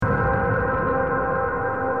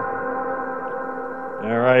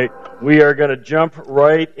right, we are going to jump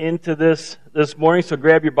right into this morning, so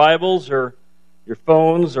grab your Bibles or your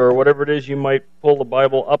phones or whatever it is you might pull the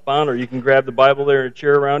Bible up on, or you can grab the Bible there in a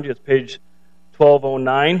chair around you. It's page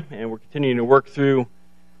 1209, and we're continuing to work through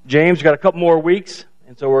James. We've got a couple more weeks,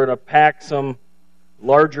 and so we're going to pack some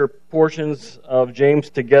larger portions of James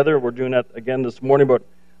together. We're doing that again this morning, but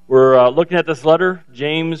we're looking at this letter.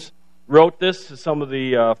 James wrote this to some of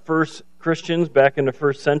the first Christians back in the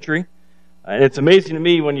first century. And it's amazing to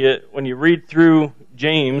me when you read through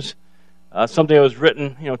James, something that was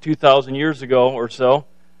written 2,000 years ago or so,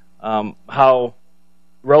 how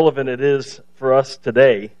relevant it is for us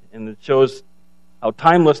today. And it shows how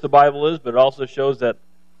timeless the Bible is, but it also shows that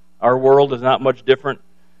our world is not much different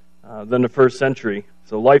than the first century.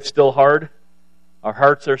 So life's still hard, our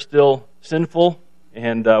hearts are still sinful,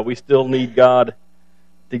 and we still need God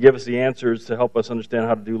to give us the answers to help us understand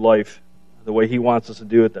how to do life the way He wants us to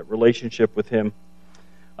do it, that relationship with Him.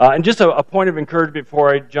 And just a point of encouragement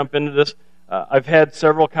before I jump into this, I've had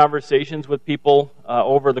several conversations with people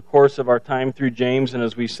over the course of our time through James, and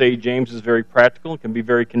as we say, James is very practical and can be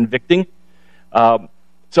very convicting. So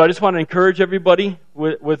I just want to encourage everybody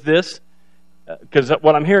with this, because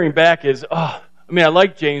what I'm hearing back is, I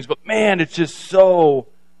like James, but man, it's just so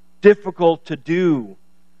difficult to do.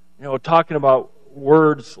 Talking about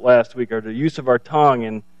words last week, or the use of our tongue,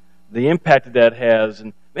 and the impact that has,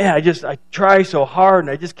 and man, I try so hard, and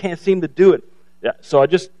I just can't seem to do it. Yeah, so I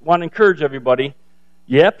just want to encourage everybody,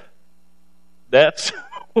 yep, that's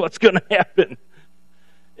what's going to happen.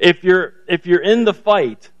 If you're in the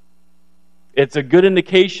fight, it's a good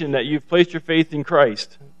indication that you've placed your faith in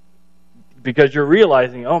Christ, because you're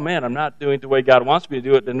realizing, oh man, I'm not doing it the way God wants me to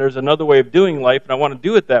do it, and there's another way of doing life, and I want to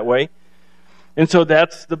do it that way. And so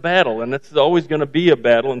that's the battle, and it's always going to be a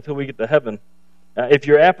battle until we get to heaven. If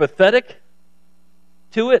you're apathetic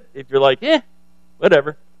to it, if you're like,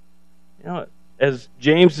 whatever, as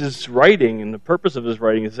James is writing, and the purpose of his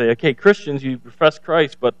writing is to say, okay, Christians, you profess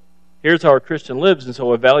Christ, but here's how a Christian lives, and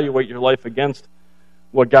so evaluate your life against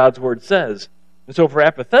what God's Word says. And so if we're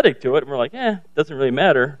apathetic to it, and we're like, it doesn't really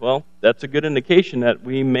matter, well, that's a good indication that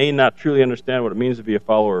we may not truly understand what it means to be a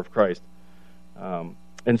follower of Christ. And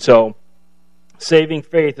so saving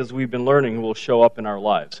faith, as we've been learning, will show up in our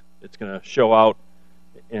lives. It's going to show out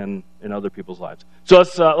in other people's lives. So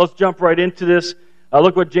let's jump right into this.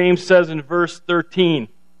 Look what James says in verse 13.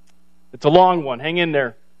 It's a long one. Hang in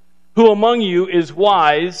there. Who among you is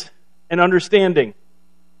wise and understanding?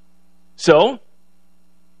 So,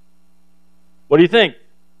 what do you think?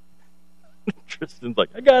 Tristan's like,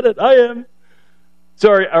 I got it. I am.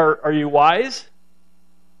 So are you wise?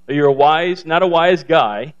 Are you not a wise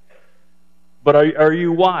guy, but are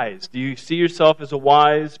you wise? Do you see yourself as a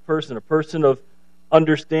wise person, a person of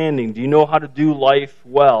understanding? Do you know how to do life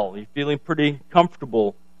well? Are you feeling pretty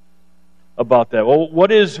comfortable about that? Well,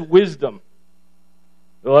 what is wisdom?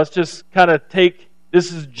 Well, let's just kind of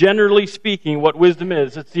this is generally speaking what wisdom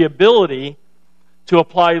is. It's the ability to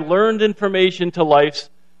apply learned information to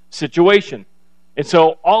life's situation. And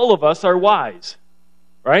so all of us are wise,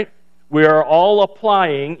 right? We are all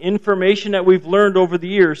applying information that we've learned over the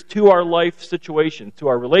years to our life situation, to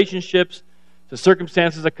our relationships, to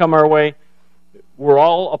circumstances that come our way. We're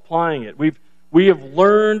all applying it. We have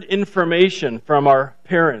learned information from our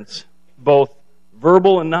parents, both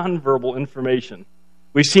verbal and nonverbal information.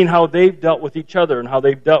 We've seen how they've dealt with each other and how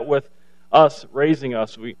they've dealt with us, raising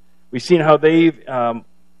us. We've seen how they've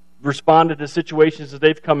responded to situations that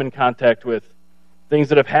they've come in contact with, things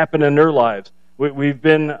that have happened in their lives. We've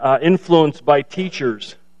been influenced by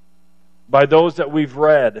teachers, by those that we've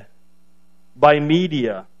read, by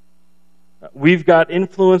media. We've got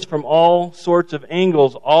influence from all sorts of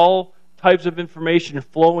angles, all types of information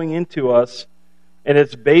flowing into us, and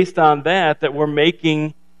it's based on that we're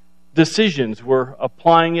making decisions. We're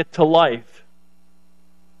applying it to life.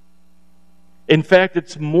 In fact,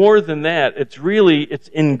 it's more than that. It's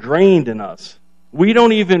ingrained in us. We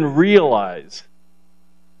don't even realize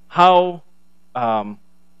how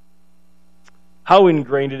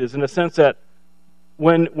ingrained it is, in the sense that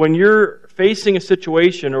when you're facing a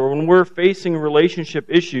situation, or when we're facing relationship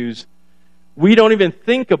issues, we don't even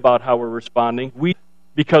think about how we're responding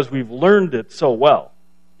because we've learned it so well.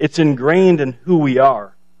 It's ingrained in who we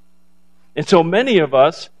are. And so many of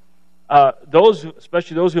us,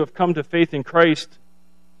 especially those who have come to faith in Christ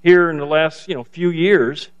here in the last few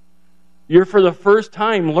years, you're for the first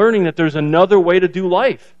time learning that there's another way to do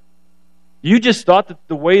life. You just thought that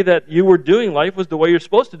the way that you were doing life was the way you're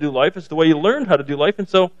supposed to do life. It's the way you learned how to do life, and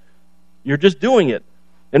so you're just doing it.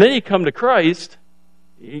 And then you come to Christ,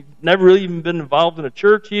 you've never really even been involved in a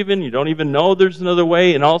church even, you don't even know there's another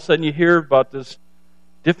way, and all of a sudden you hear about this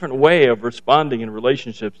different way of responding in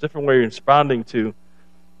relationships, different way of responding to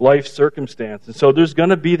life circumstance. And so there's going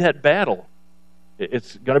to be that battle.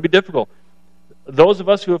 It's going to be difficult. Those of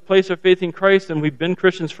us who have placed our faith in Christ and we've been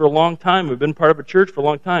Christians for a long time, we've been part of a church for a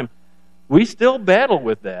long time, we still battle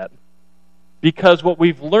with that because what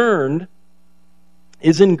we've learned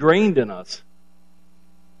is ingrained in us.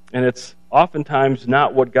 And it's oftentimes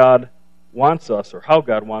not what God wants us or how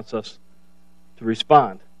God wants us to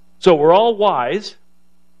respond. So we're all wise.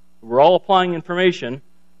 We're all applying information.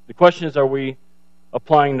 The question is, are we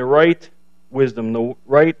applying the right wisdom, the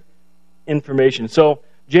right information? So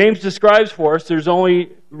James describes for us there's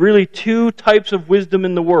only really two types of wisdom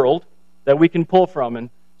in the world that we can pull from. And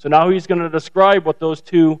so now he's going to describe what those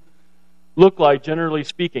two look like, generally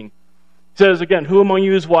speaking. He says, again, who among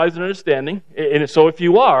you is wise and understanding? And so if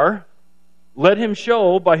you are, let him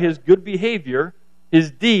show by his good behavior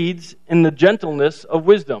his deeds in the gentleness of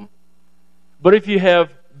wisdom. But if you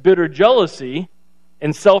have bitter jealousy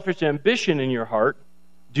and selfish ambition in your heart,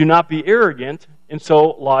 do not be arrogant and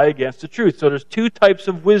so lie against the truth. So there's two types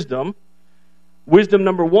of wisdom. Wisdom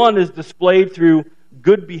number one is displayed through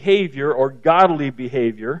good behavior or godly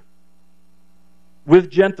behavior with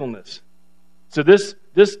gentleness. So this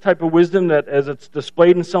type of wisdom, that as it's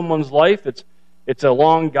displayed in someone's life, it's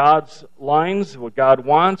along God's lines, what God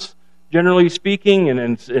wants, generally speaking, and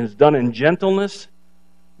it's done in gentleness.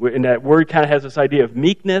 And that word kind of has this idea of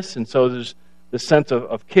meekness, and so there's this sense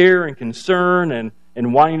of care and concern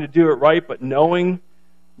and wanting to do it right, but knowing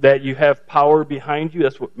that you have power behind you.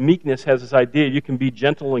 That's what meekness has, this idea. You can be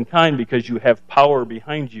gentle and kind because you have power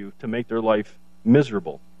behind you to make their life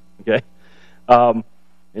miserable. Okay?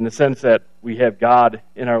 In the sense that we have God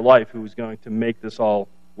in our life who is going to make this all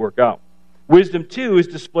work out. Wisdom, too, is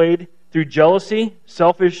displayed through jealousy,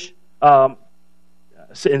 selfishness.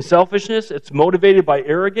 It's motivated by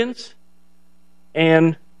arrogance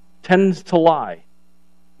and tends to lie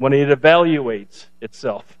when it evaluates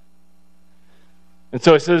itself. And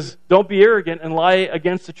so it says, don't be arrogant and lie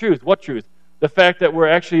against the truth. What truth? The fact that we're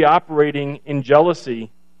actually operating in jealousy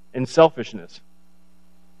and selfishness.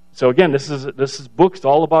 So again, this is books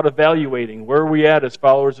all about evaluating where are we at as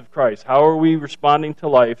followers of Christ. How are we responding to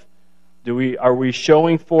life? Are we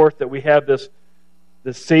showing forth that we have this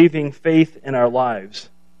saving faith in our lives?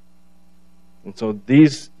 And so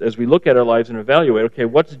as we look at our lives and evaluate, okay,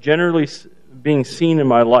 what's generally being seen in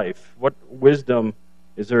my life? What wisdom?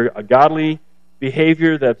 Is there a godly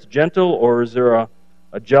behavior that's gentle, or is there a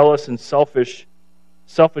jealous and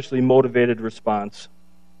selfishly motivated response?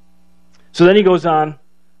 So then he goes on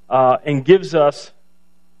and gives us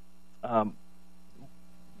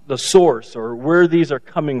the source, or where these are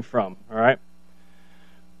coming from. All right.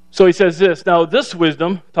 So he says this. Now, this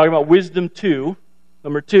wisdom, talking about wisdom 2,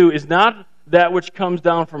 number 2, is not that which comes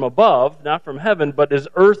down from above, not from heaven, but is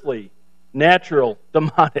earthly, natural,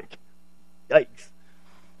 demonic. Yikes.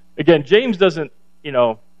 Again, James doesn't,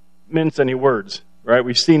 mince any words, right?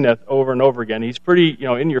 We've seen that over and over again. He's pretty,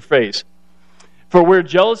 in your face. For where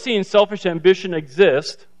jealousy and selfish ambition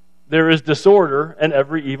exist, there is disorder and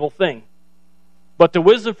every evil thing. But the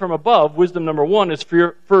wisdom from above, wisdom number 1, is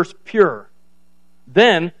first pure.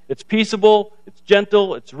 Then it's peaceable, it's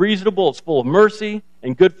gentle, it's reasonable, it's full of mercy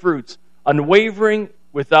and good fruits, unwavering,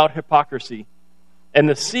 without hypocrisy. And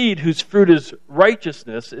the seed whose fruit is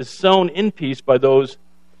righteousness is sown in peace by those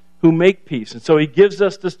who make peace. And so he gives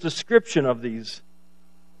us this description of these.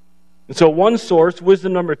 And so one source,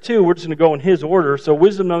 wisdom number 2, we're just going to go in his order. So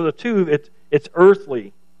wisdom number 2, it's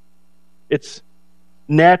earthly. It's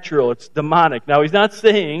natural. It's demonic. Now he's not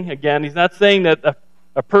saying that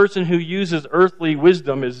a person who uses earthly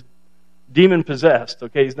wisdom is demon-possessed.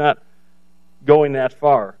 Okay, he's not going that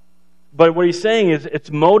far. But what he's saying is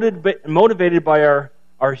it's motivated by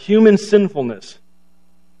our human sinfulness,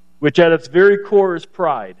 which at its very core is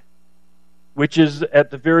pride, which is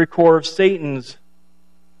at the very core of Satan's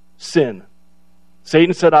sin.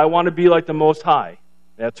 Satan said, I want to be like the Most High.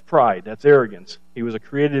 That's pride. That's arrogance. He was a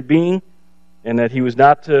created being, and that he was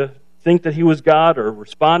not to think that he was God or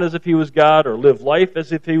respond as if he was God or live life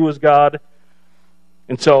as if he was God.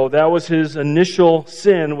 And so that was his initial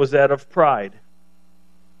sin, was that of pride.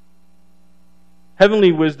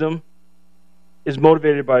 Heavenly wisdom is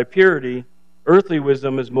motivated by purity. Earthly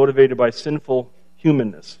wisdom is motivated by sinful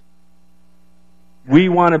humanness. We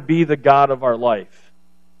want to be the God of our life.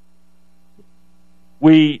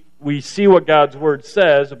 We see what God's Word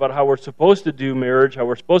says about how we're supposed to do marriage, how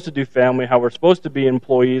we're supposed to do family, how we're supposed to be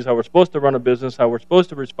employees, how we're supposed to run a business, how we're supposed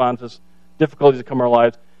to respond to difficulties that come in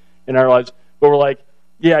our lives. But we're like,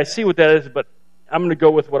 yeah, I see what that is, but I'm going to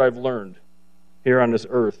go with what I've learned here on this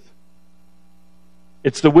earth.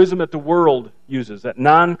 It's the wisdom that the world uses, that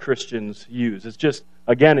non-Christians use. It's just,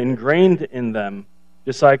 again, ingrained in them,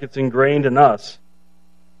 just like it's ingrained in us.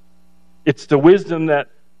 It's the wisdom that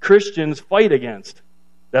Christians fight against.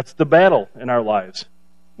 That's the battle in our lives.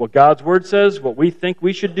 What God's Word says, what we think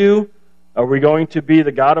we should do. Are we going to be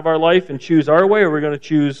the God of our life and choose our way, or are we going to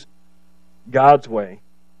choose God's way?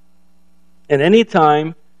 And any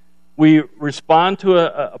time we respond to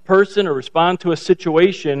a person or respond to a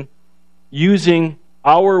situation using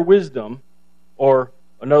our wisdom, or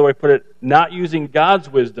another way to put it, not using God's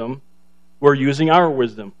wisdom, we're using our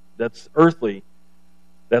wisdom. That's earthly.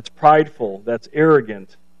 That's prideful. That's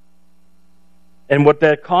arrogant. And what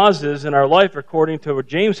that causes in our life, according to what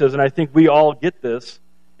James says, and I think we all get this,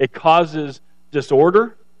 it causes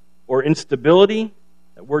disorder or instability.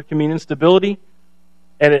 That word can mean instability.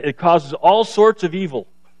 And it causes all sorts of evil,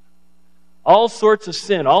 all sorts of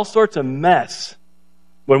sin, all sorts of mess.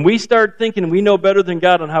 When we start thinking we know better than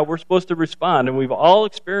God on how we're supposed to respond, and we've all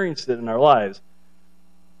experienced it in our lives,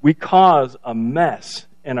 we cause a mess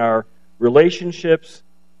in our relationships,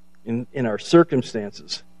 in our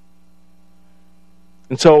circumstances.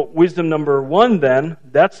 And so wisdom number one then,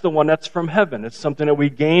 that's the one that's from heaven. It's something that we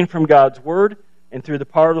gain from God's Word and through the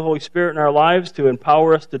power of the Holy Spirit in our lives to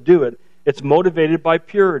empower us to do it. It's motivated by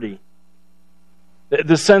purity.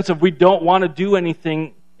 The sense of we don't want to do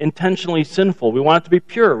anything intentionally sinful. We want it to be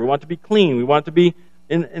pure. We want it to be clean. We want it to be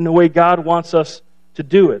in the way God wants us to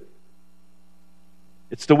do it.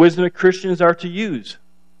 It's the wisdom that Christians are to use.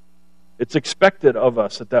 It's expected of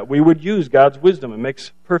us that we would use God's wisdom. It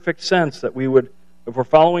makes perfect sense that we would, if we're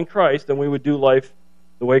following Christ, then we would do life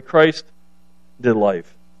the way Christ did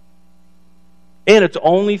life. And it's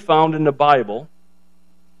only found in the Bible,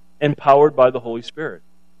 empowered by the Holy Spirit.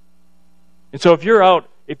 And so if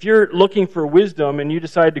you're looking for wisdom and you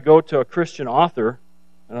decide to go to a Christian author,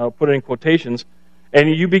 and I'll put it in quotations, and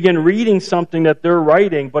you begin reading something that they're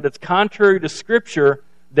writing, but it's contrary to Scripture,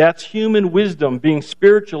 that's human wisdom being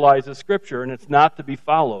spiritualized as Scripture, and it's not to be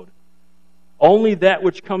followed. Only that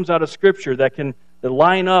which comes out of Scripture that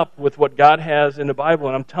line up with what God has in the Bible.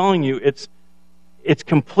 And I'm telling you, it's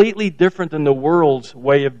completely different than the world's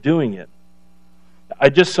way of doing it. I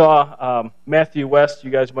just saw Matthew West.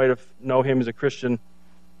 You guys might know him as a Christian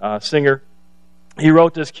singer. He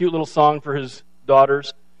wrote this cute little song for his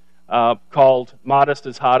daughters called Modest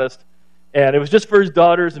is Hottest. And it was just for his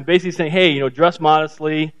daughters and basically saying, hey, dress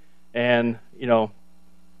modestly. And,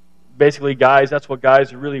 basically, guys, that's what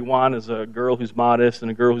guys really want, is a girl who's modest and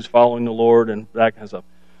a girl who's following the Lord and that kind of stuff.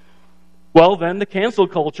 Well, then the cancel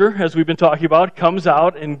culture, as we've been talking about, comes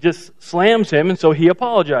out and just slams him, and so he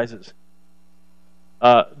apologizes.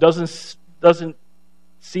 Doesn't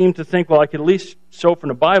seem to think, well, I could at least show from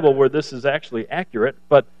the Bible where this is actually accurate,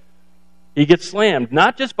 but he gets slammed,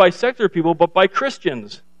 not just by secular people, but by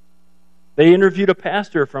Christians. They interviewed a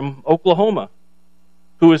pastor from Oklahoma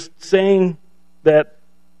who was saying that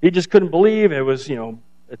he just couldn't believe it was,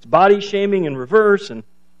 it's body shaming in reverse, and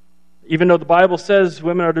even though the Bible says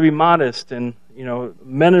women are to be modest, and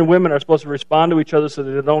men and women are supposed to respond to each other so that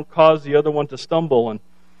they don't cause the other one to stumble,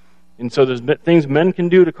 and so there's things men can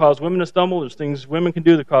do to cause women to stumble. There's things women can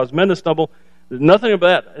do to cause men to stumble. There's nothing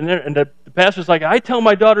about that. And the pastor's like, I tell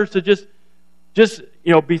my daughters to just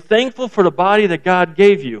be thankful for the body that God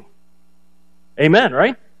gave you. Amen,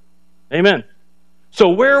 right? Amen. So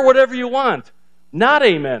wear whatever you want. Not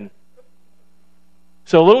amen.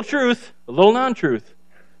 So a little truth, a little non-truth.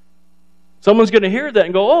 Someone's going to hear that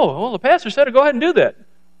and go, oh, well, the pastor said to go ahead and do that.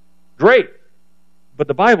 Great. But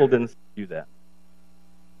the Bible didn't do that.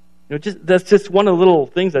 That's just one of the little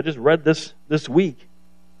things I just read this week.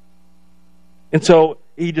 And so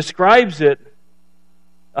he describes it,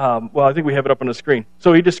 I think we have it up on the screen.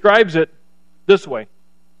 So he describes it this way.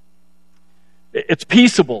 It's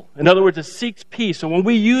peaceable. In other words, it seeks peace. So when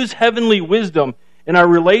we use heavenly wisdom in our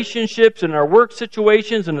relationships, in our work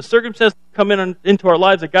situations, and the circumstances that come into our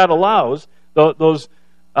lives that God allows, those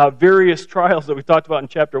various trials that we talked about in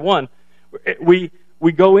chapter 1, we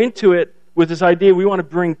go into it with this idea we want to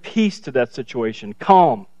bring peace to that situation,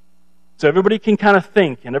 calm. So everybody can kind of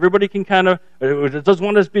think, and everybody can it doesn't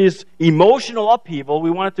want it to be this emotional upheaval. We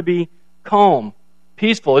want it to be calm,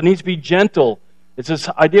 peaceful. It needs to be gentle. It's this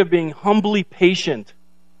idea of being humbly patient.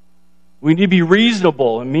 We need to be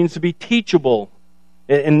reasonable. It means to be teachable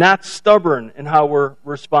and not stubborn in how we're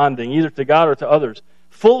responding, either to God or to others.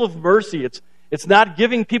 Full of mercy. It's not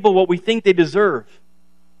giving people what we think they deserve.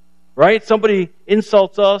 Right? Somebody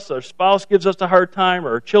insults us, our spouse gives us a hard time,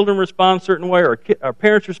 or our children respond a certain way, or our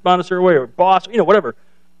parents respond a certain way, or boss, whatever.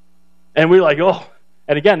 And we're like, oh.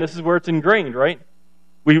 And again, this is where it's ingrained, right?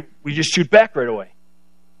 We just shoot back right away.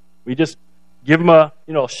 We just give them a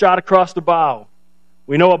shot across the bow.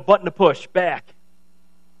 We know a button to push back.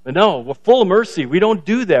 But no, we're full of mercy. We don't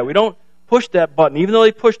do that. We don't push that button. Even though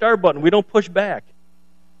they pushed our button, we don't push back.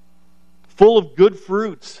 Full of good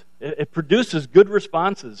fruits. It produces good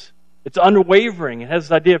responses. It's unwavering. It has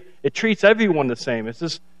this idea of it treats everyone the same. It's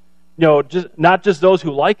just, not just those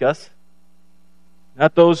who like us,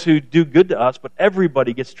 not those who do good to us, but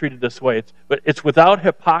everybody gets treated this way. But it's without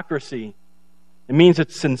hypocrisy. It means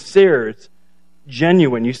it's sincere. It's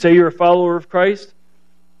genuine. You say you're a follower of Christ,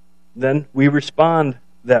 then we respond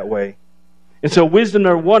that way. And so wisdom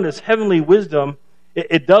number one is heavenly wisdom.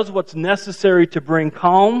 It does what's necessary to bring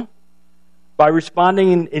calm by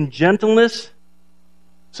responding in gentleness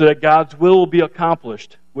so that God's will be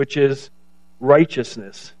accomplished, which is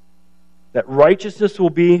righteousness. That righteousness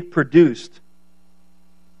will be produced.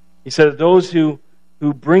 He said those who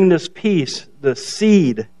bring this peace, the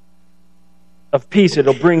seed of peace,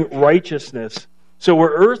 it'll bring righteousness. So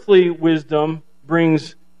where earthly wisdom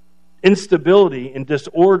brings instability and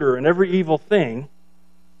disorder and every evil thing,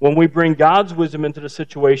 when we bring God's wisdom into the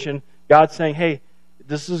situation, God's saying, hey,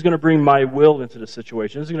 this is going to bring my will into the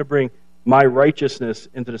situation. This is going to bring my righteousness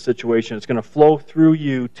into the situation. It's going to flow through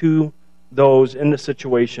you to those in the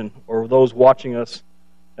situation or those watching us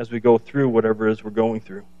as we go through whatever it is we're going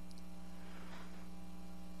through.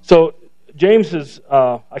 So James is,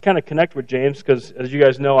 I kind of connect with James because, as you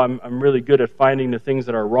guys know, I'm really good at finding the things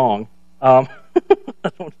that are wrong. I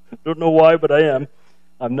don't know why, but I am.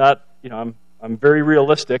 I'm not, I'm very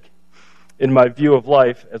realistic in my view of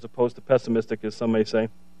life as opposed to pessimistic, as some may say.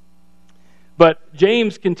 But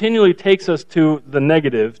James continually takes us to the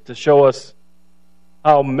negative to show us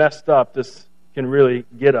how messed up this can really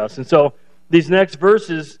get us. And so these next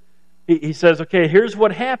verses, he says, okay, here's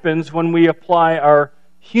what happens when we apply our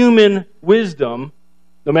human wisdom,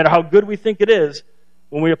 no matter how good we think it is,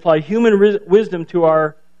 when we apply human wisdom to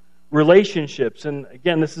our relationships. And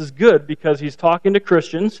again, this is good because he's talking to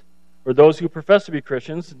Christians, or those who profess to be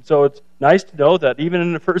Christians. And so it's nice to know that even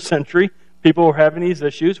in the first century, people were having these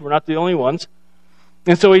issues. We're not the only ones.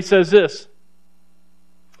 And so he says this.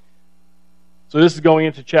 So this is going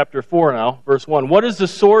into chapter 4 now, verse 1. What is the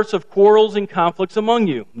source of quarrels and conflicts among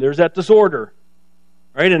you? There's that disorder.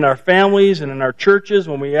 Right? In our families and in our churches,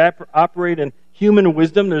 when we operate in human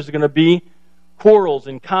wisdom, there's going to be quarrels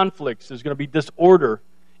and conflicts. There's going to be disorder.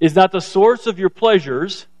 Is not the source of your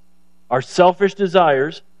pleasures, our selfish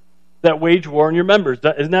desires, that wage war in your members?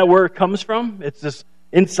 Isn't that where it comes from? It's this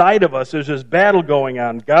inside of us. There's this battle going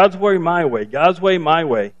on. God's way, my way. God's way, my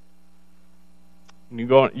way. And you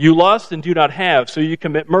go, you lust and do not have, so you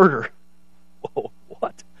commit murder. Whoa,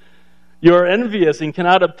 what? You are envious and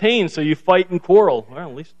cannot obtain, so you fight and quarrel. Well,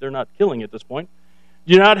 at least they're not killing at this point.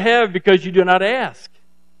 You do not have because you do not ask.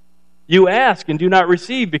 You ask and do not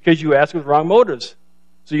receive because you ask with wrong motives,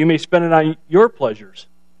 so you may spend it on your pleasures.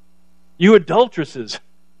 You adulteresses.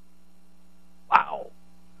 Wow.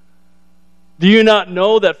 Do you not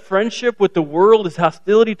know that friendship with the world is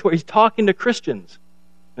hostility toward... He's talking to Christians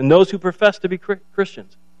and those who profess to be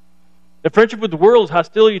Christians. The friendship with the world is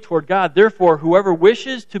hostility toward God. Therefore, whoever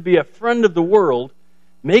wishes to be a friend of the world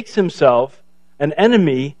makes himself an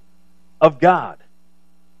enemy of God.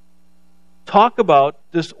 Talk about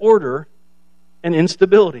disorder and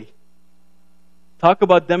instability. Talk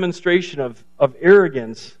about demonstration of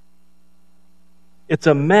arrogance. It's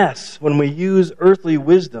a mess when we use earthly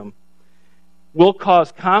wisdom. We'll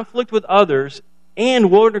cause conflict with others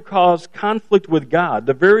and we'll cause conflict with God,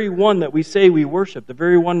 the very one that we say we worship, the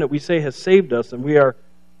very one that we say has saved us and we are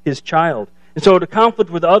his child. And so to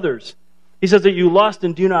conflict with others, he says that you lust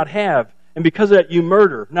and do not have, and because of that you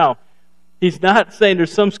murder. Now, he's not saying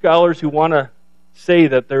there's some scholars who want to say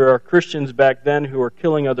that there are Christians back then who are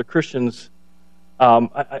killing other Christians.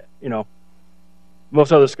 Most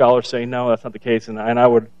other scholars say, no, that's not the case, and I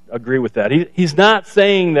would agree with that. He's not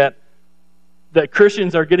saying that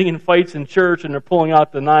Christians are getting in fights in church and they're pulling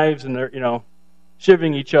out the knives and they're,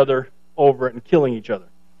 shivving each other over it and killing each other.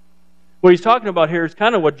 What he's talking about here is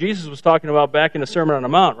kind of what Jesus was talking about back in the Sermon on the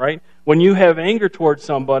Mount, right? When you have anger towards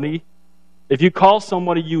somebody, if you call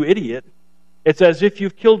somebody you idiot, it's as if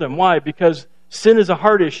you've killed him. Why? Because sin is a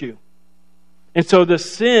heart issue. And so the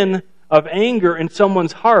sin of anger in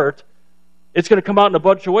someone's heart, it's going to come out in a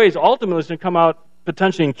bunch of ways. Ultimately, it's going to come out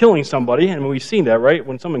potentially in killing somebody, and we've seen that, right?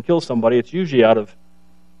 When someone kills somebody, it's usually out of,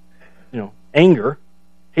 anger,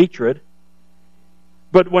 hatred.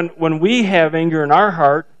 But when we have anger in our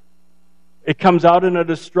heart, it comes out in a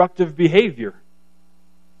destructive behavior.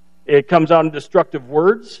 It comes out in destructive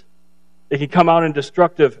words. It can come out in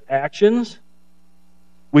destructive actions.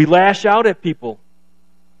 We lash out at people,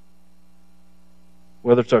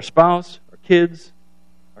 whether it's our spouse, our kids,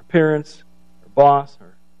 our parents, our boss,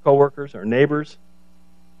 our coworkers, our neighbors.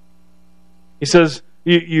 He says,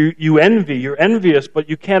 you envy, you're envious, but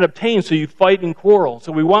you can't obtain, so you fight and quarrel.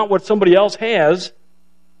 So we want what somebody else has,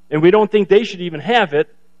 and we don't think they should even have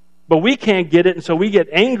it, but we can't get it, and so we get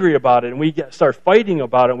angry about it, and we start fighting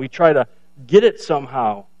about it, and we try to get it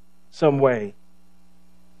somehow, some way.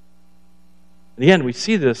 And again, we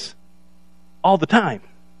see this all the time.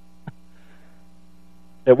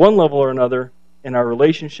 At one level or another, in our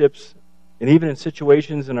relationships, and even in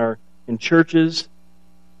situations in churches.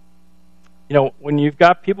 You know, when you've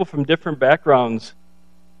got people from different backgrounds,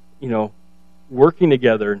 you know, working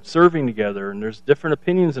together and serving together, and there's different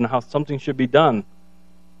opinions on how something should be done,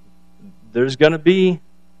 there's going to be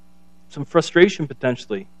some frustration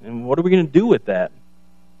potentially. And what are we going to do with that?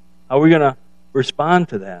 How are we going to respond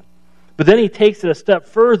to that? But then he takes it a step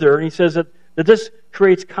further, and he says that this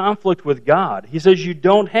creates conflict with God. He says you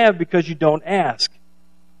don't have because you don't ask.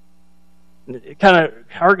 And it kind of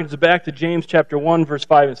harkens back to James chapter 1, verse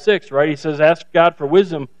 5 and 6, right? He says, ask God for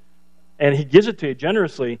wisdom, and He gives it to you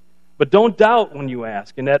generously, but don't doubt when you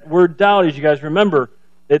ask. And that word doubt, as you guys remember,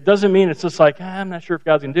 it doesn't mean it's just like, I'm not sure if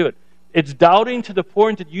God's going to do it. It's doubting to the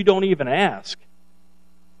point that you don't even ask.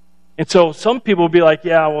 And so some people will be like,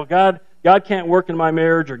 yeah, well, God can't work in my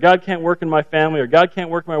marriage, or God can't work in my family, or God can't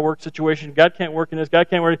work in my work situation, God can't work in this, God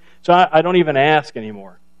can't work, so I don't even ask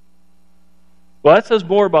anymore. Well, that says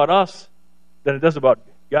more about us than it does about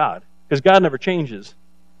God, because God never changes.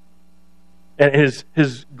 And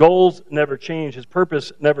His goals never change, His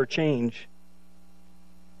purpose never change.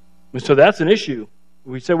 And so that's an issue.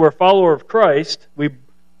 We say we're a follower of Christ,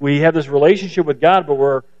 we have this relationship with God,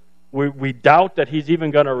 but we doubt that He's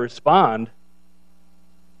even going to respond.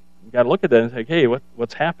 You've got to look at that and say, hey,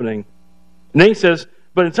 what's happening? And then he says,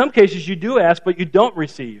 but in some cases you do ask, but you don't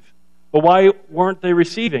receive. Well, why weren't they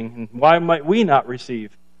receiving? And why might we not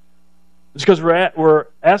receive? It's because we're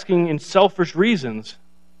asking in selfish reasons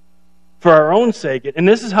for our own sake. And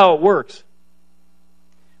this is how it works.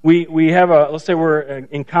 We have let's say we're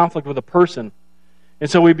in conflict with a person. And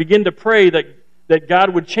so we begin to pray that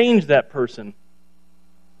God would change that person.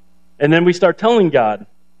 And then we start telling God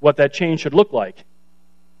what that change should look like.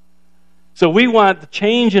 So we want the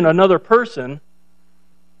change in another person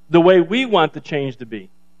the way we want the change to be.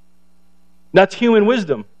 That's human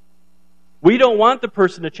wisdom. We don't want the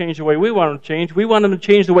person to change the way we want them to change. We want them to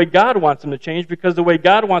change the way God wants them to change, because the way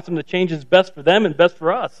God wants them to change is best for them and best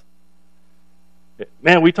for us.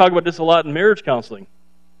 Man, we talk about this a lot in marriage counseling.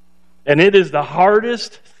 And it is the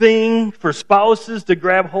hardest thing for spouses to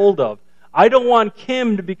grab hold of. I don't want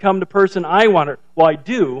Kim to become the person I want her. Well, I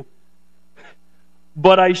do,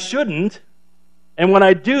 but I shouldn't. And when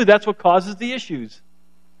I do, that's what causes the issues.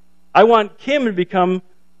 I want Kim to become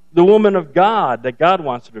the woman of God that God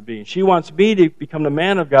wants her to be. She wants me to become the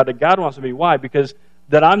man of God that God wants her to be. Why? Because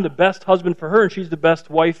that I'm the best husband for her and she's the best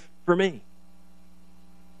wife for me.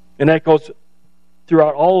 And that goes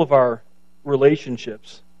throughout all of our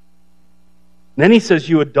relationships. And then he says,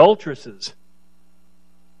 you adulteresses.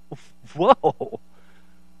 Whoa.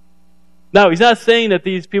 Now, he's not saying that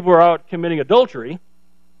these people are out committing adultery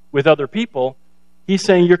with other people. He's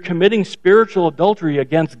saying you're committing spiritual adultery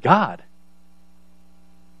against God.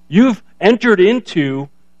 You've entered into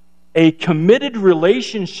a committed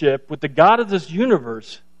relationship with the God of this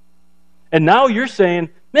universe. And now you're saying,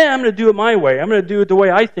 man, I'm going to do it my way. I'm going to do it the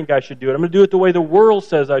way I think I should do it. I'm going to do it the way the world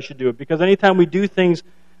says I should do it. Because anytime we do things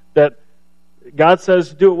that God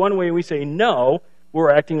says do it one way and we say no,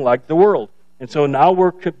 we're acting like the world. And so now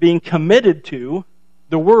we're being committed to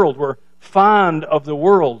the world. We're fond of the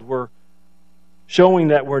world. We're showing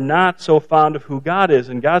that we're not so fond of who God is.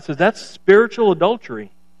 And God says that's spiritual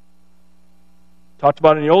adultery. Talked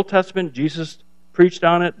about in the Old Testament. Jesus preached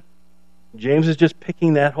on it. James is just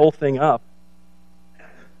picking that whole thing up.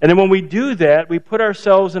 And then when we do that, we put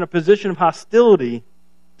ourselves in a position of hostility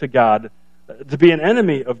to God, to be an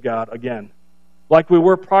enemy of God again, like we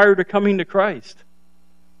were prior to coming to Christ.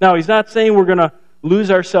 Now, he's not saying we're going to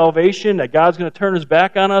lose our salvation, that God's going to turn His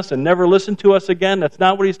back on us and never listen to us again. That's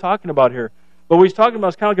not what he's talking about here. But what he's talking about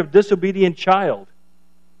is kind of like a disobedient child.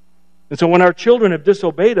 And so when our children have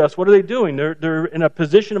disobeyed us, what are they doing? They're in a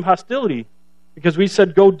position of hostility because we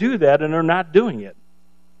said go do that and they're not doing it.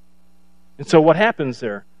 And so what happens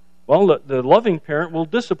there? Well, the loving parent will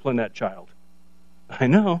discipline that child. I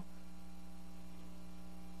know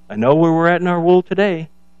where we're at in our world today.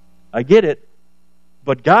 I get it.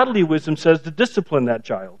 But godly wisdom says to discipline that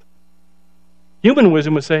child. Human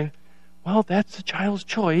wisdom would say, well, that's the child's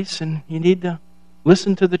choice, and you need to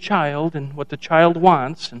listen to the child and what the child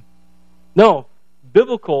wants. And no,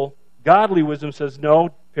 biblical, godly wisdom says, no,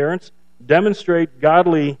 parents, demonstrate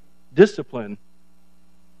godly discipline.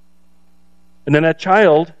 And then that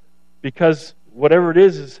child, because whatever it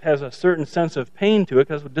is has a certain sense of pain to it,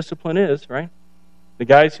 because what discipline is, right? The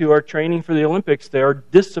guys who are training for the Olympics, they are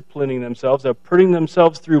disciplining themselves. They're putting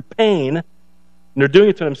themselves through pain, and they're doing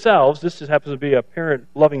it to themselves. This just happens to be a parent,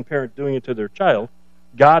 loving parent doing it to their child.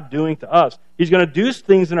 God doing to us. He's going to do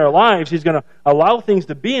things in our lives. He's going to allow things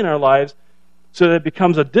to be in our lives so that it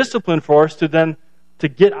becomes a discipline for us to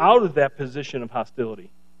get out of that position of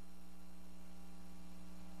hostility.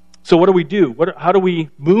 So what do we do? How do we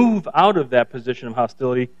move out of that position of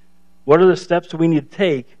hostility? What are the steps that we need to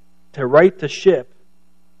take to right the ship?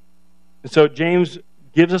 And so James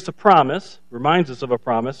gives us a promise, reminds us of a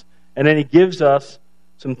promise, and then he gives us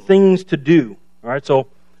some things to do. All right. So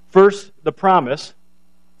first, the promise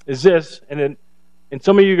is this, and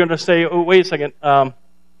some of you are going to say, "Oh, wait a second.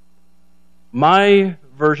 My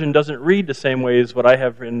version doesn't read the same way as what I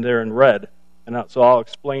have in there in red," and so I'll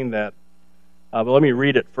explain that. But let me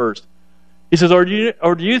read it first. He says, "Or do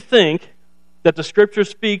you think that the Scripture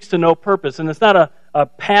speaks to no purpose?" And it's not a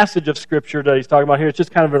passage of Scripture that he's talking about here. It's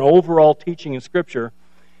just kind of an overall teaching in Scripture.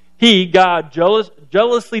 He, God,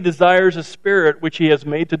 jealously desires a Spirit which He has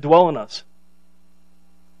made to dwell in us.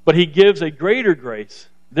 But He gives a greater grace.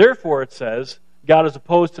 Therefore, it says, God is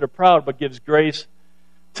opposed to the proud, but gives grace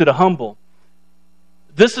to the humble.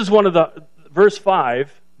 This is verse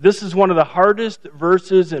 5, this is one of the hardest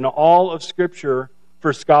verses in all of Scripture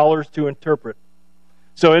for scholars to interpret.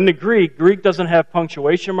 So in the Greek doesn't have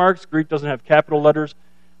punctuation marks. Greek doesn't have capital letters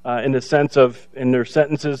in the sense of in their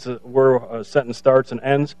sentences where a sentence starts and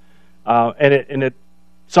ends. And it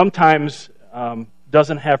sometimes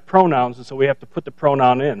doesn't have pronouns, and so we have to put the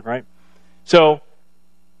pronoun in, right? So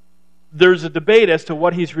there's a debate as to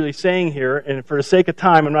what he's really saying here, and for the sake of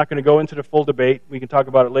time, I'm not going to go into the full debate. We can talk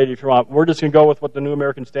about it later if you want. We're just going to go with what the New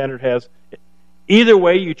American Standard has. Either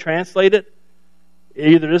way you translate it,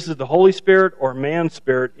 either this is the Holy Spirit or man's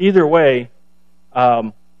spirit, either way,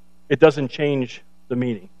 it doesn't change the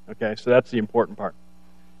meaning. Okay, so that's the important part.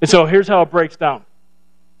 And so here's how it breaks down.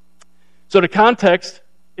 So the context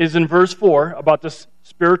is in verse 4 about this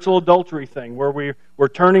spiritual adultery thing, where we're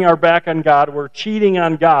turning our back on God, we're cheating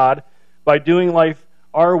on God by doing life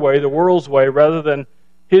our way, the world's way, rather than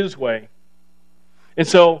His way. And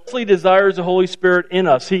so He desires the Holy Spirit in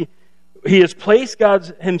us. He has placed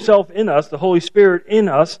God Himself in us, the Holy Spirit in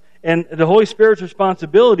us, and the Holy Spirit's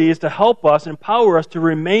responsibility is to help us, empower us to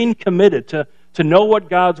remain committed, to know what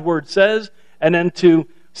God's Word says, and then to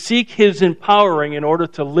seek His empowering in order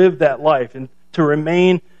to live that life and to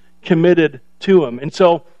remain committed to Him. And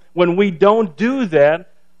so when we don't do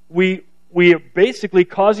that, we are basically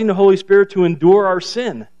causing the Holy Spirit to endure our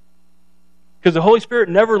sin. Because the Holy Spirit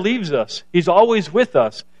never leaves us. He's always with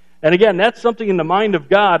us. And again, that's something in the mind of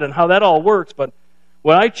God and how that all works. But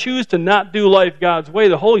when I choose to not do life God's way,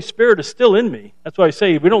 the Holy Spirit is still in me. That's why I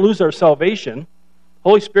say we don't lose our salvation.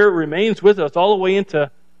 Holy Spirit remains with us all the way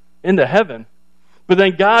into heaven. But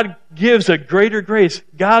then God gives a greater grace.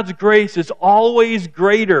 God's grace is always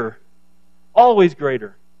greater. Always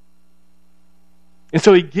greater. And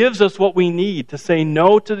so He gives us what we need to say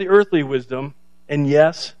no to the earthly wisdom and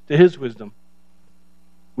yes to His wisdom.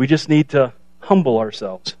 We just need to humble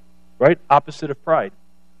ourselves. Right? Opposite of pride.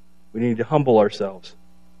 We need to humble ourselves.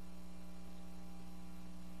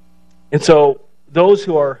 And so those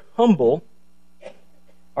who are humble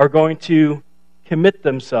are going to commit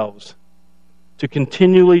themselves to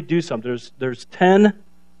continually do something. There's 10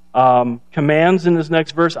 commands in this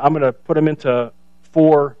next verse. I'm going to put them into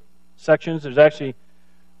 4 sections. There's actually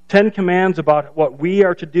 10 commands about what we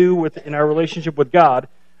are to do in our relationship with God,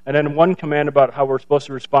 and then 1 command about how we're supposed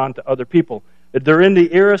to respond to other people. They're in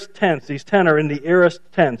the aorist tense. These 10 are in the aorist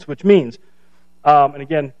tense, which means, and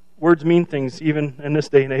again, words mean things even in this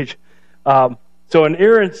day and age. So an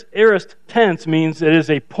aorist tense means it is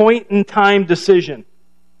a point-in-time decision.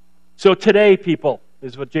 So today, people,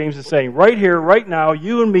 is what James is saying. Right here, right now,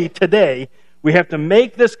 you and me today, we have to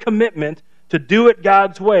make this commitment to do it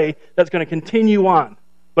God's way that's going to continue on.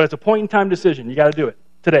 But it's a point-in-time decision. You got to do it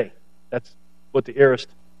today. That's what the aorist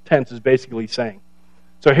tense is basically saying.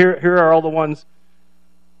 So here are all the ones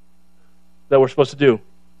that we're supposed to do.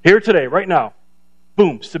 Here today, right now.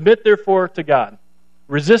 Boom. Submit therefore to God.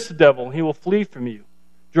 Resist the devil, and he will flee from you.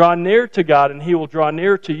 Draw near to God, and He will draw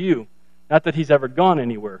near to you. Not that He's ever gone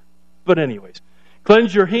anywhere. But anyways.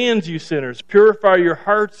 Cleanse your hands, you sinners. Purify your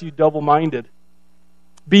hearts, you double-minded.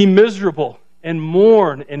 Be miserable, and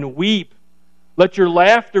mourn, and weep. Let your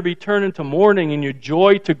laughter be turned into mourning, and your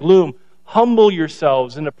joy to gloom. Humble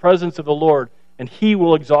yourselves in the presence of the Lord, and He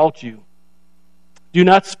will exalt you. Do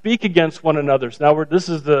not speak against one another. So now this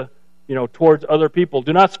is the towards other people.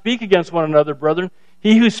 Do not speak against one another, brethren.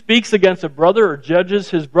 He who speaks against a brother or judges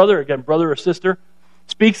his brother, again, brother or sister,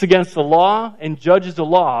 speaks against the law and judges the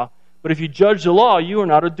law. But if you judge the law, you are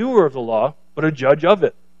not a doer of the law, but a judge of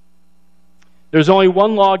it. There's only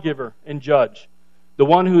one lawgiver and judge, the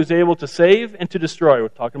one who is able to save and to destroy. We're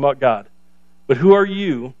talking about God. But who are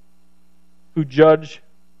you who judge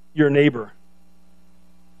your neighbor?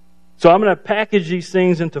 So I'm going to package these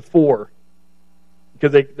things into 4,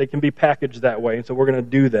 because they can be packaged that way, and so we're going to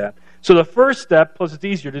do that. So the first step, plus it's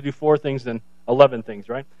easier to do 4 things than 11 things,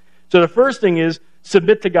 right? So the first thing is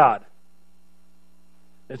submit to God.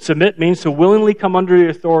 And submit means to willingly come under the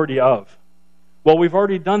authority of. Well, we've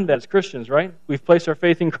already done that as Christians, right? We've placed our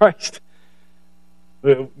faith in Christ.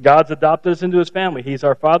 God's adopted us into His family. He's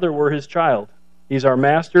our Father, we're His child. He's our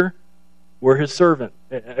master, we're His servant.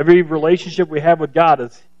 Every relationship we have with God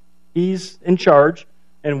is He's in charge,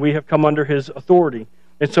 and we have come under His authority.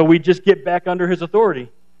 And so we just get back under His authority.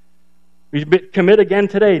 We commit again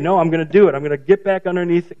today. No, I'm going to do it. I'm going to get back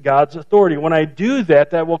underneath God's authority. When I do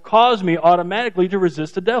that, that will cause me automatically to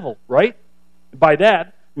resist the devil, right? By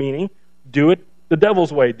that, meaning, do it the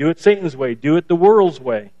devil's way, do it Satan's way, do it the world's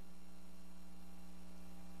way.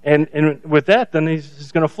 And with that, then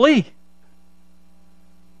he's going to flee.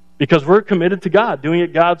 Because we're committed to God, doing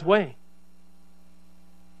it God's way.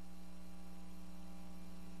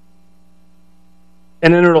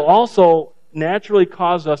 And then it'll also naturally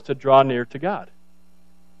cause us to draw near to God.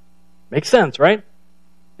 Makes sense, right?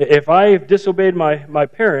 If I have disobeyed my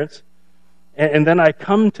parents, and then I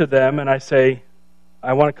come to them and I say,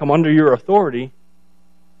 I want to come under your authority,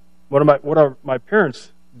 what are my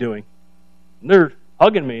parents doing? And they're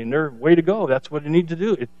hugging me, and they're way to go. That's what you need to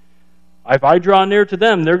do. If I draw near to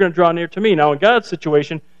them, they're going to draw near to me. Now, in God's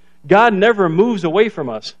situation, God never moves away from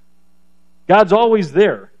us. God's always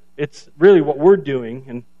there. It's really what we're doing.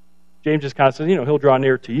 And James just kind of says, He'll draw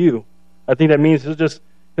near to you. I think that means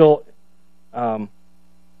He'll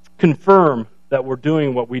confirm that we're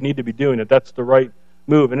doing what we need to be doing, that that's the right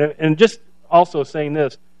move. And just also saying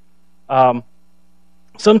this,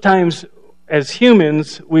 sometimes as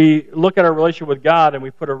humans, we look at our relationship with God and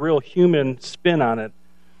we put a real human spin on it.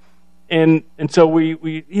 And so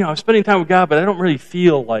we I'm spending time with God, but I don't really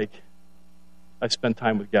feel like I spend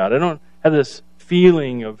time with God. I don't have this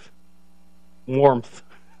feeling of warmth,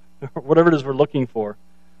 or whatever it is we're looking for.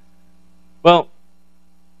 Well,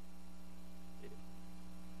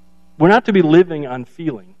 we're not to be living on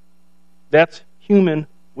feeling. That's human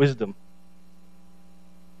wisdom.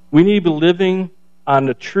 We need to be living on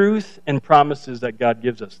the truth and promises that God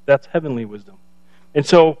gives us. That's heavenly wisdom. And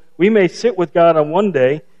so we may sit with God on one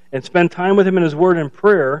day and spend time with Him in His Word and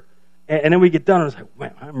prayer, and then we get done and it's like,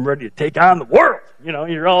 man, I'm ready to take on the world.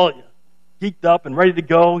 You're all geeked up and ready to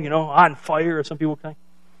go, on fire, as some people say. And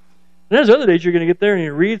there's other days you're going to get there and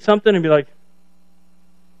you read something and be like,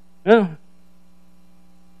 well,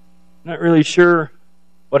 not really sure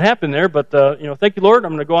what happened there, but thank you, Lord.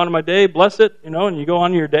 I'm going to go on to my day, bless it, and you go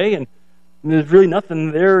on to your day, and there's really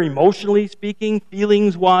nothing there emotionally speaking,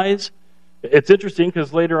 feelings-wise. It's interesting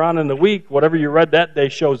because later on in the week, whatever you read that day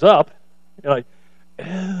shows up. You're like,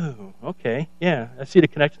 oh, okay, yeah, I see the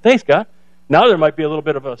connection. Thanks, God. Now there might be a little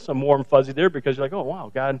bit of some warm fuzzy there because you're like, oh,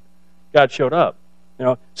 wow, God showed up.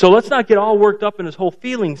 So let's not get all worked up in this whole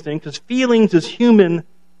feelings thing, because feelings is human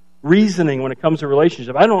reasoning when it comes to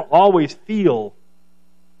relationship. I don't always feel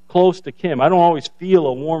close to Kim. I don't always feel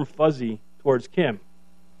a warm fuzzy towards Kim,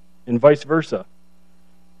 and vice versa.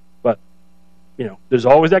 But, there's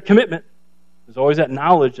always that commitment. There's always that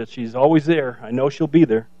knowledge that she's always there. I know she'll be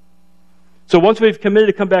there. So once we've committed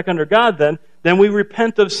to come back under God, then we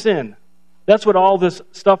repent of sin. That's what all this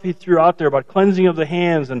stuff he threw out there about cleansing of the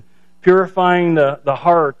hands and purifying the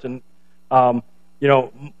heart and,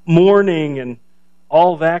 mourning and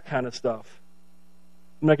all that kind of stuff.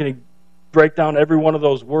 I'm not going to break down every one of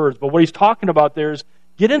those words, but what he's talking about there is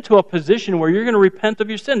get into a position where you're going to repent of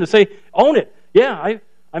your sin, to say, own it. Yeah,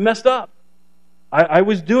 I messed up. I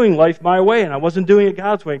was doing life my way, and I wasn't doing it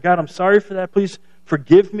God's way. God, I'm sorry for that. Please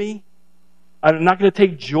forgive me. I'm not going to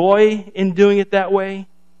take joy in doing it that way.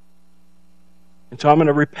 And so I'm going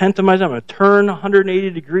to repent of myself. I'm going to turn 180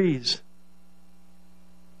 degrees.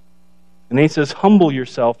 And then he says, humble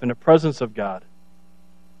yourself in the presence of God.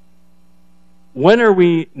 When are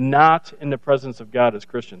we not in the presence of God as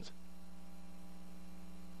Christians?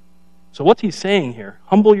 So what's he saying here?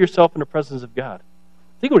 Humble yourself in the presence of God.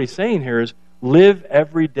 I think what he's saying here is live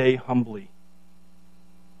every day humbly,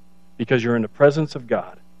 because you're in the presence of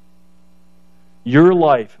God. Your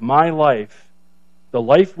life, my life, the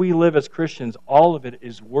life we live as Christians, all of it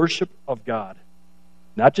is worship of God.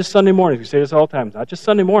 Not just Sunday mornings. We say this all the time. Not just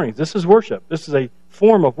Sunday mornings. This is worship. This is a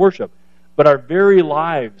form of worship. But our very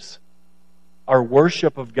lives are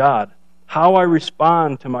worship of God. How I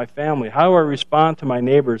respond to my family, how I respond to my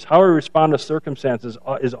neighbors, how I respond to circumstances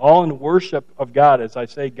is all in worship of God. As I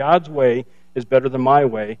say, God's way is better than my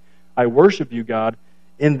way. I worship you, God,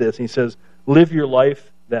 in this. And he says, live your life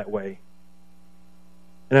that way.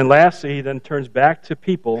 And then lastly, he then turns back to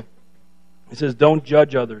people. He says, don't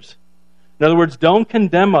judge others. In other words, don't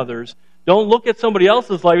condemn others. Don't look at somebody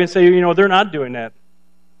else's life and say, they're not doing that.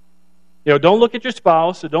 Don't look at your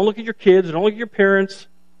spouse, or don't look at your kids, or don't look at your parents,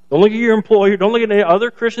 don't look at your employer, don't look at any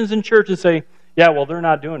other Christians in church and say, yeah, well, they're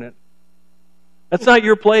not doing it. That's not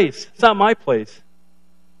your place. It's not my place.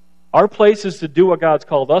 Our place is to do what God's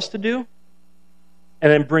called us to do,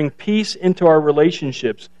 and then bring peace into our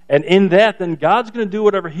relationships. And in that, then God's going to do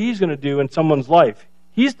whatever He's going to do in someone's life.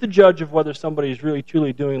 He's the judge of whether somebody is really,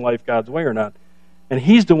 truly doing life God's way or not. And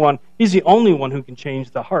He's the only one who can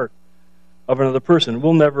change the heart of another person.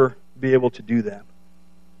 We'll never be able to do that.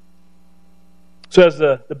 So as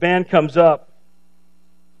the band comes up,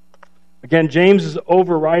 again, James's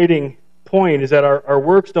overriding point is that our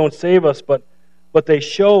works don't save us, but they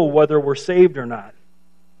show whether we're saved or not.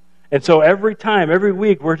 And so every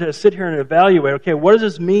week, we're to sit here and evaluate, okay, what does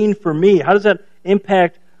this mean for me? How does that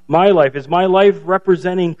impact my life? Is my life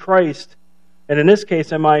representing Christ? And in this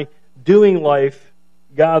case, am I doing life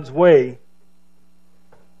God's way?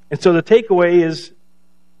 And so the takeaway is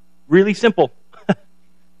really simple.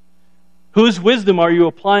 Whose wisdom are you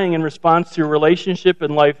applying in response to your relationship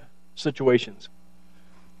and life situations?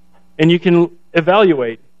 And you can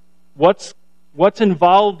evaluate what's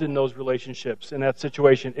involved in those relationships in that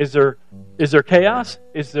situation. Is there chaos?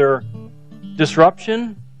 Is there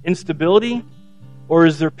disruption, instability? Or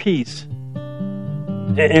is there peace?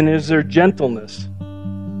 And is there gentleness?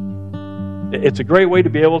 It's a great way to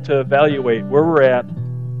be able to evaluate where we're at,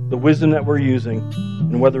 the wisdom that we're using,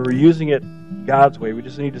 and whether we're using it God's way. We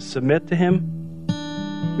just need to submit to Him.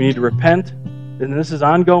 We need to repent. And this is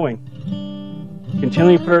ongoing.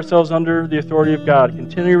 Continually put ourselves under the authority of God.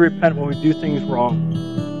 Continually repent when we do things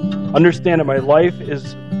wrong. Understand that my life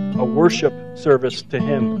is a worship service to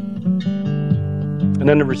Him. And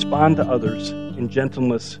then to respond to others in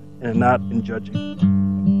gentleness and not in judging.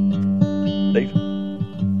 Dave?